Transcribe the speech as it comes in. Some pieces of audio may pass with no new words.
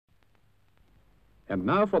And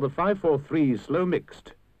now for the 5-4-3 slow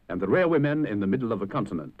mixed, and the railway men in the middle of a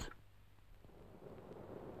continent.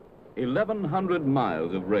 1,100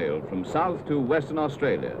 miles of rail from south to Western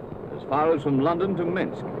Australia, as far as from London to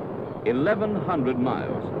Minsk. 1,100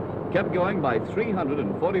 miles, kept going by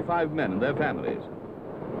 345 men and their families.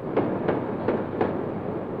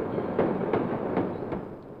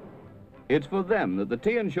 It's for them that the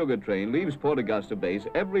tea and sugar train leaves Port Augusta base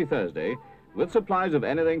every Thursday with supplies of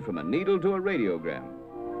anything from a needle to a radiogram.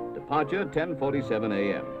 Departure 10:47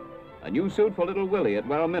 a.m. A new suit for little Willie at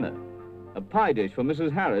Warraminna. A pie dish for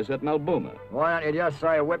Mrs. Harris at Nullarbor. Why don't you just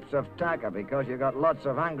say whips of tucker, because you've got lots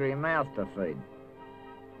of hungry mouths to feed.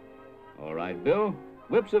 All right, Bill.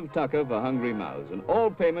 Whips of tucker for hungry mouths, and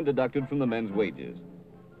all payment deducted from the men's wages.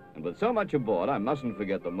 And with so much aboard, I mustn't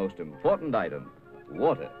forget the most important item,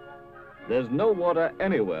 water. There's no water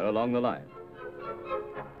anywhere along the line.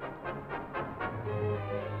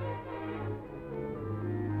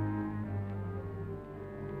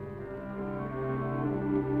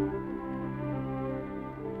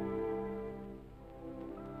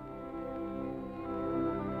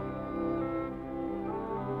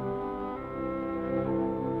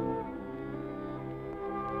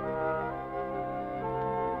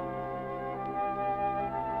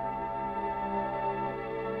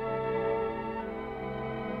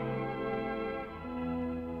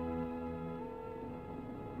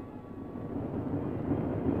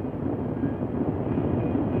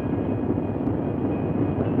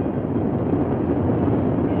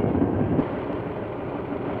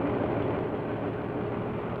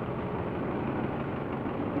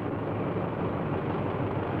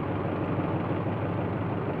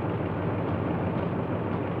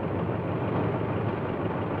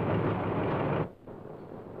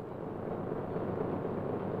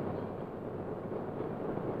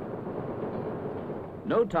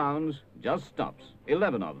 No towns, just stops,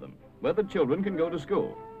 11 of them, where the children can go to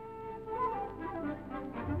school.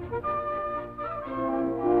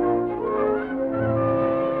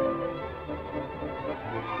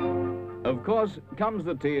 Of course, comes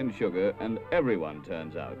the tea and sugar, and everyone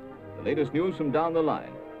turns out. The latest news from down the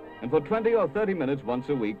line. And for 20 or 30 minutes once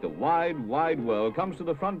a week, the wide, wide world comes to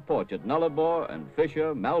the front porch at Nullarbor and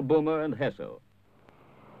Fisher, Malboomer and Hessel.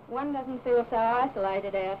 One doesn't feel so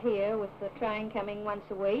isolated out here with the train coming once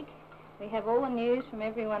a week. We have all the news from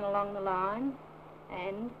everyone along the line,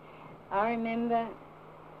 and I remember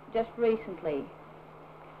just recently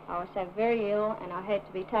I was so very ill and I had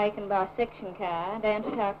to be taken by a section car down to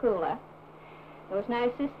Tarcoola. There was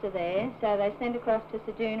no sister there, so they sent across to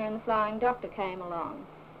Ceduna and the flying doctor came along.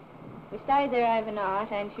 We stayed there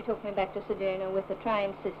overnight and she took me back to Ceduna with the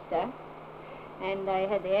train sister, and they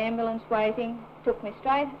had the ambulance waiting, took me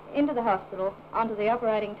straight into the hospital, onto the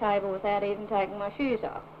operating table without even taking my shoes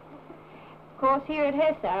off. Of course, here at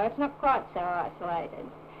Hesso, it's not quite so isolated.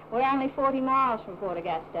 We're only 40 miles from Port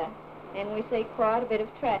Augusta, and we see quite a bit of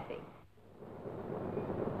traffic.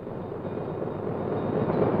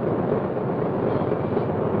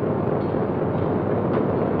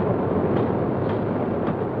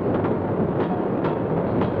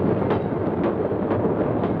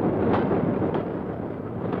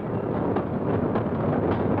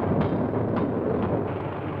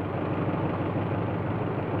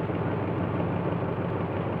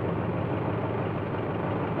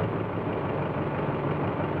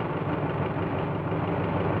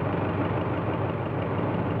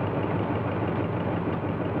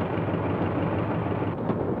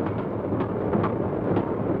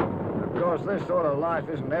 This sort of life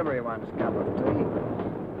isn't everyone's cup of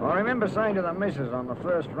tea. I remember saying to the missus on the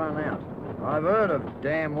first run out, I've heard of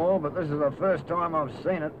damn war, but this is the first time I've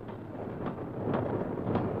seen it.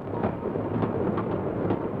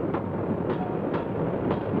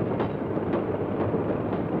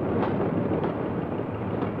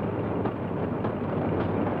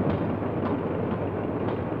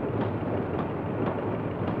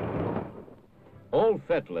 All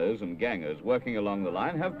fettlers and gangers working along the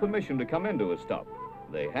line have permission to come into a stop.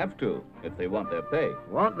 They have to, if they want their pay.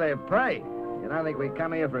 Want their pay? You don't think we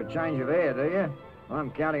come here for a change of air, do you?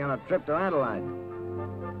 I'm counting on a trip to Adelaide.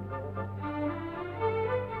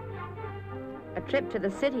 A trip to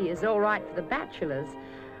the city is all right for the bachelors.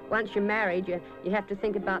 Once you're married, you have to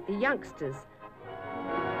think about the youngsters.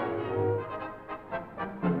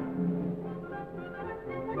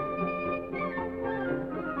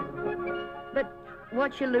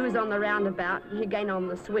 What you lose on the roundabout, you gain on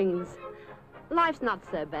the swings. Life's not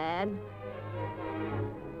so bad.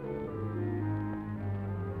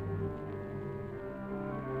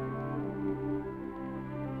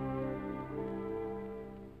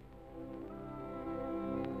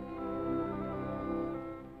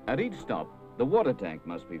 At each stop, the water tank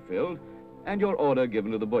must be filled and your order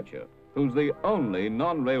given to the butcher, who's the only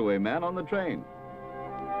non-railway man on the train.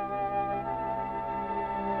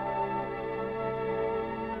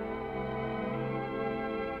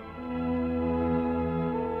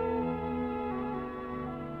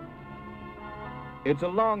 It's a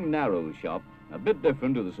long, narrow shop, a bit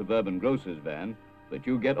different to the suburban grocer's van, but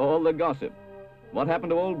you get all the gossip. What happened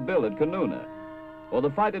to old Bill at Canoona? Or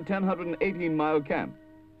the fight at 1018-mile camp?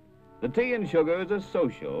 The Tea and Sugar is a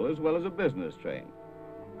social as well as a business train.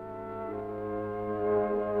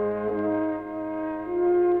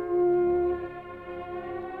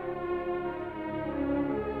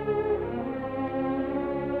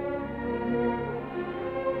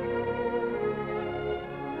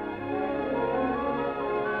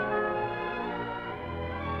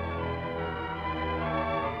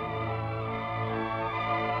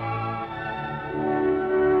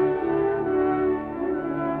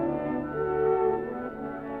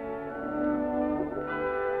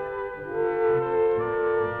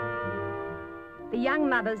 The young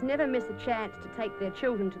mothers never miss a chance to take their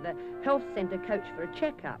children to the health centre coach for a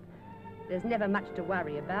checkup. There's never much to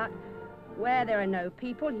worry about. Where there are no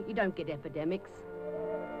people, you don't get epidemics.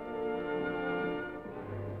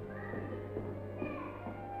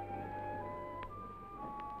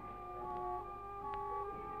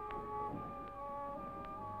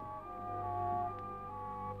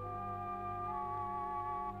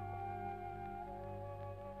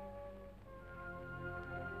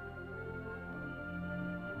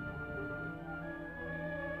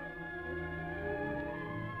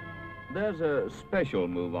 There's a special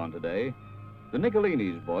move on today. The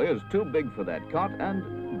Nicolini's boy is too big for that cot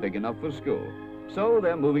and big enough for school. So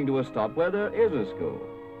they're moving to a stop where there is a school.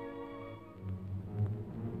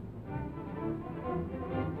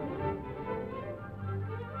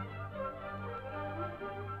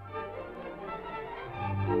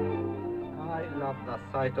 I love the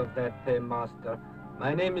sight of that paymaster.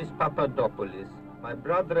 My name is Papadopoulos. My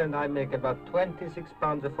brother and I make about 26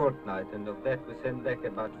 pounds a fortnight, and of that we send back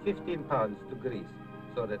about 15 pounds to Greece,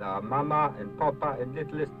 so that our mama and papa and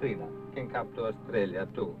little Estrina can come to Australia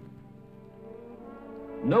too.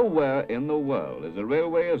 Nowhere in the world is a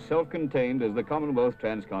railway as self-contained as the Commonwealth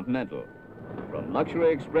Transcontinental. From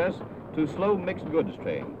luxury express to slow mixed goods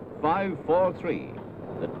train, 543,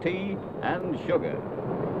 the Tea and Sugar.